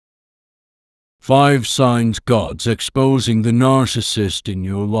5 signs God's exposing the narcissist in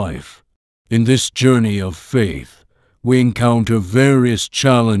your life. In this journey of faith, we encounter various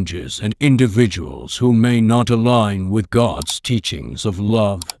challenges and individuals who may not align with God's teachings of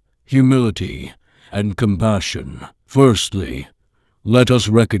love, humility, and compassion. Firstly, let us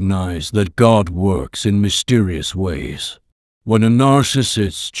recognize that God works in mysterious ways. When a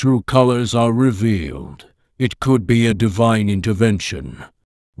narcissist's true colors are revealed, it could be a divine intervention.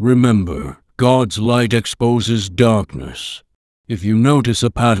 Remember, God's light exposes darkness. If you notice a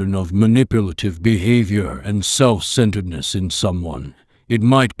pattern of manipulative behavior and self-centeredness in someone, it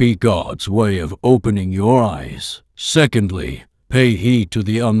might be God's way of opening your eyes. Secondly, pay heed to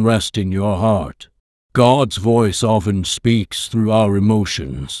the unrest in your heart. God's voice often speaks through our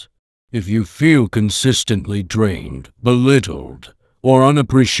emotions. If you feel consistently drained, belittled, or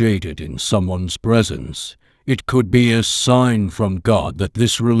unappreciated in someone's presence, it could be a sign from God that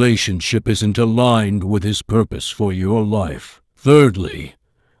this relationship isn't aligned with His purpose for your life. Thirdly,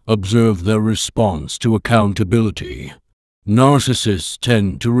 observe their response to accountability. Narcissists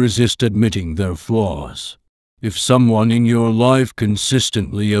tend to resist admitting their flaws. If someone in your life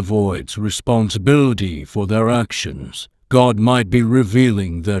consistently avoids responsibility for their actions, God might be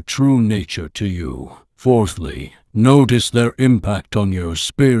revealing their true nature to you. Fourthly, notice their impact on your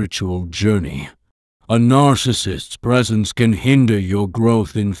spiritual journey. A narcissist's presence can hinder your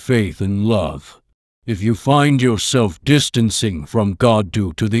growth in faith and love. If you find yourself distancing from God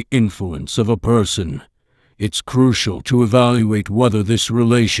due to the influence of a person, it's crucial to evaluate whether this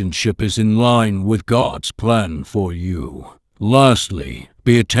relationship is in line with God's plan for you. Lastly,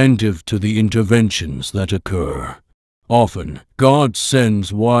 be attentive to the interventions that occur. Often, God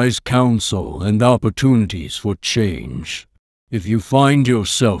sends wise counsel and opportunities for change. If you find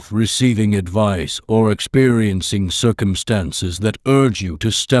yourself receiving advice or experiencing circumstances that urge you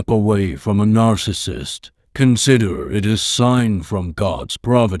to step away from a narcissist, consider it a sign from God's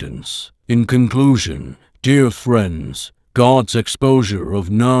providence. In conclusion, dear friends, God's exposure of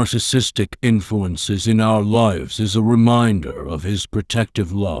narcissistic influences in our lives is a reminder of His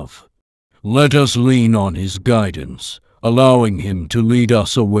protective love. Let us lean on His guidance, allowing Him to lead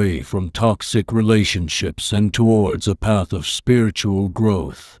us away from toxic relationships and towards a path of spiritual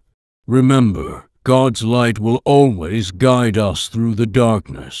growth. Remember, God's light will always guide us through the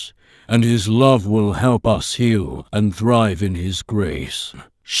darkness, and His love will help us heal and thrive in His grace.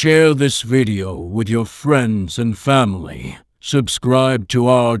 Share this video with your friends and family. Subscribe to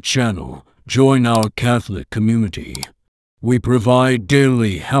our channel. Join our Catholic community. We provide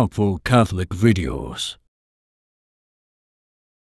daily helpful Catholic videos.